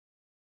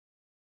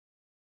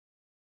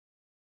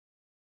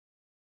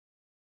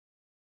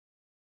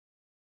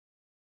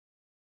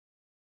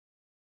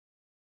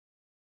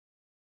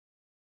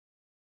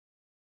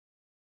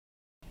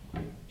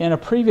In a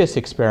previous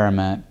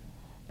experiment,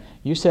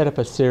 you set up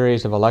a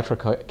series of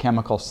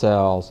electrochemical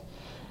cells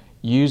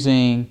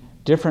using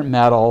different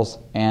metals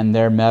and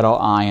their metal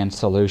ion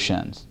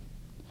solutions.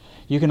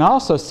 You can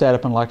also set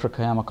up an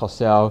electrochemical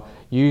cell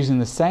using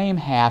the same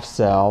half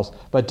cells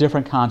but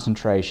different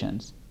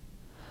concentrations.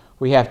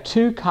 We have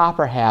two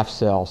copper half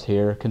cells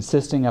here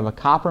consisting of a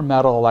copper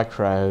metal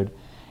electrode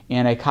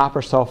in a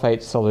copper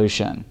sulfate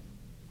solution.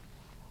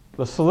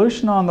 The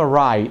solution on the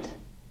right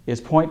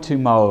is 0.2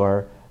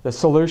 molar. The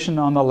solution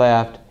on the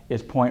left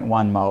is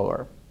 0.1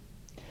 molar.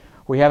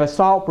 We have a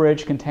salt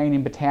bridge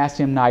containing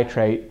potassium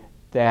nitrate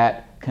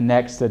that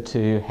connects the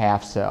two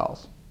half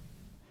cells.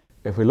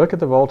 If we look at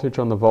the voltage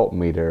on the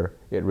voltmeter,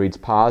 it reads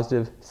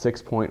positive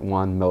 6.1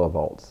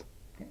 millivolts.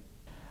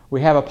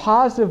 We have a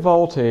positive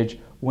voltage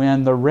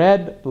when the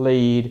red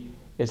lead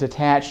is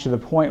attached to the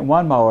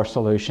 0.1 molar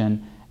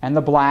solution and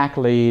the black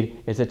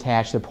lead is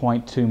attached to the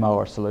 0.2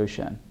 molar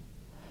solution.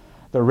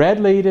 The red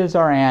lead is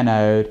our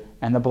anode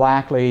and the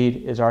black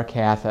lead is our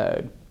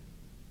cathode.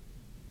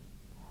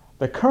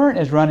 The current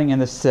is running in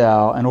the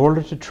cell in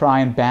order to try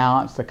and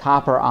balance the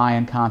copper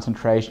ion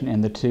concentration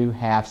in the two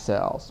half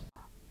cells.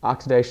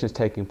 Oxidation is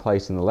taking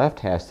place in the left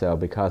half cell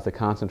because the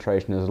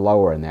concentration is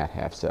lower in that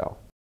half cell.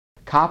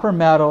 Copper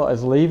metal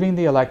is leaving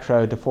the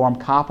electrode to form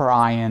copper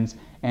ions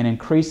and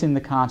increasing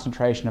the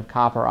concentration of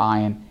copper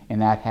ion in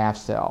that half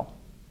cell.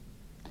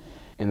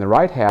 In the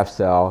right half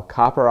cell,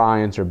 copper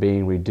ions are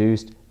being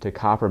reduced to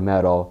copper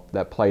metal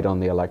that plate on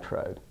the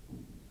electrode.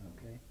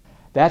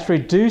 That's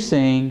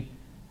reducing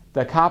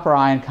the copper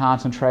ion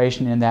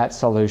concentration in that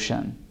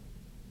solution.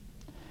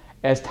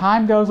 As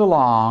time goes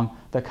along,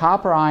 the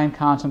copper ion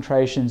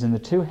concentrations in the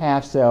two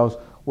half cells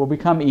will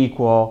become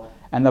equal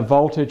and the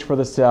voltage for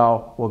the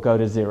cell will go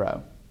to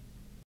 0.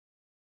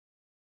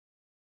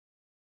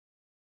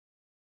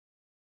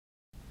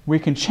 We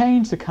can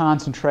change the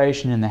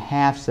concentration in the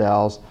half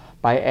cells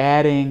by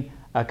adding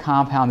a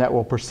compound that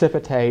will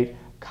precipitate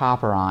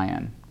copper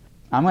ion.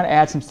 I'm going to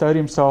add some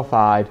sodium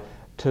sulfide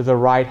to the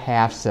right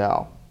half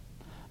cell.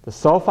 The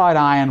sulfide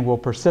ion will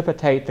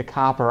precipitate the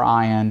copper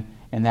ion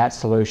in that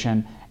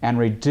solution and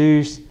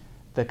reduce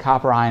the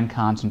copper ion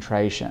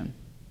concentration.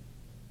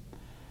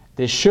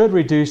 This should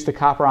reduce the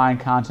copper ion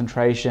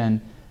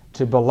concentration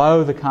to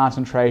below the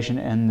concentration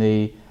in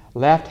the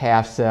left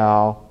half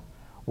cell.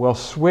 We'll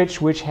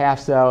switch which half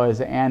cell is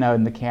the anode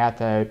and the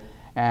cathode,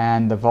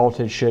 and the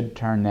voltage should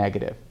turn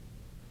negative.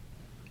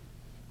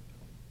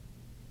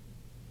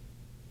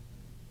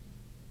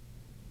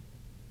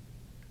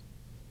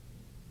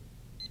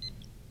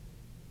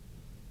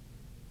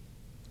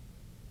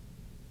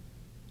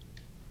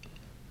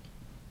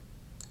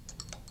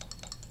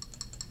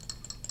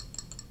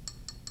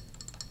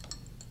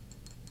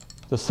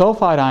 The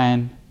sulfide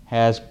ion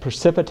has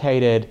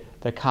precipitated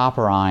the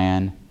copper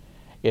ion.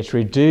 It's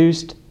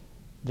reduced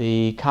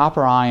the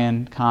copper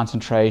ion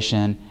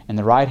concentration in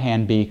the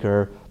right-hand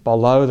beaker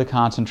below the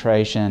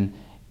concentration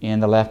in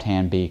the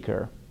left-hand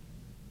beaker.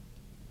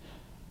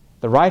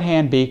 The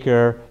right-hand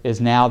beaker is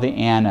now the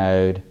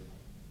anode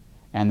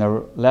and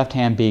the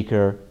left-hand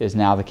beaker is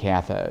now the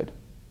cathode.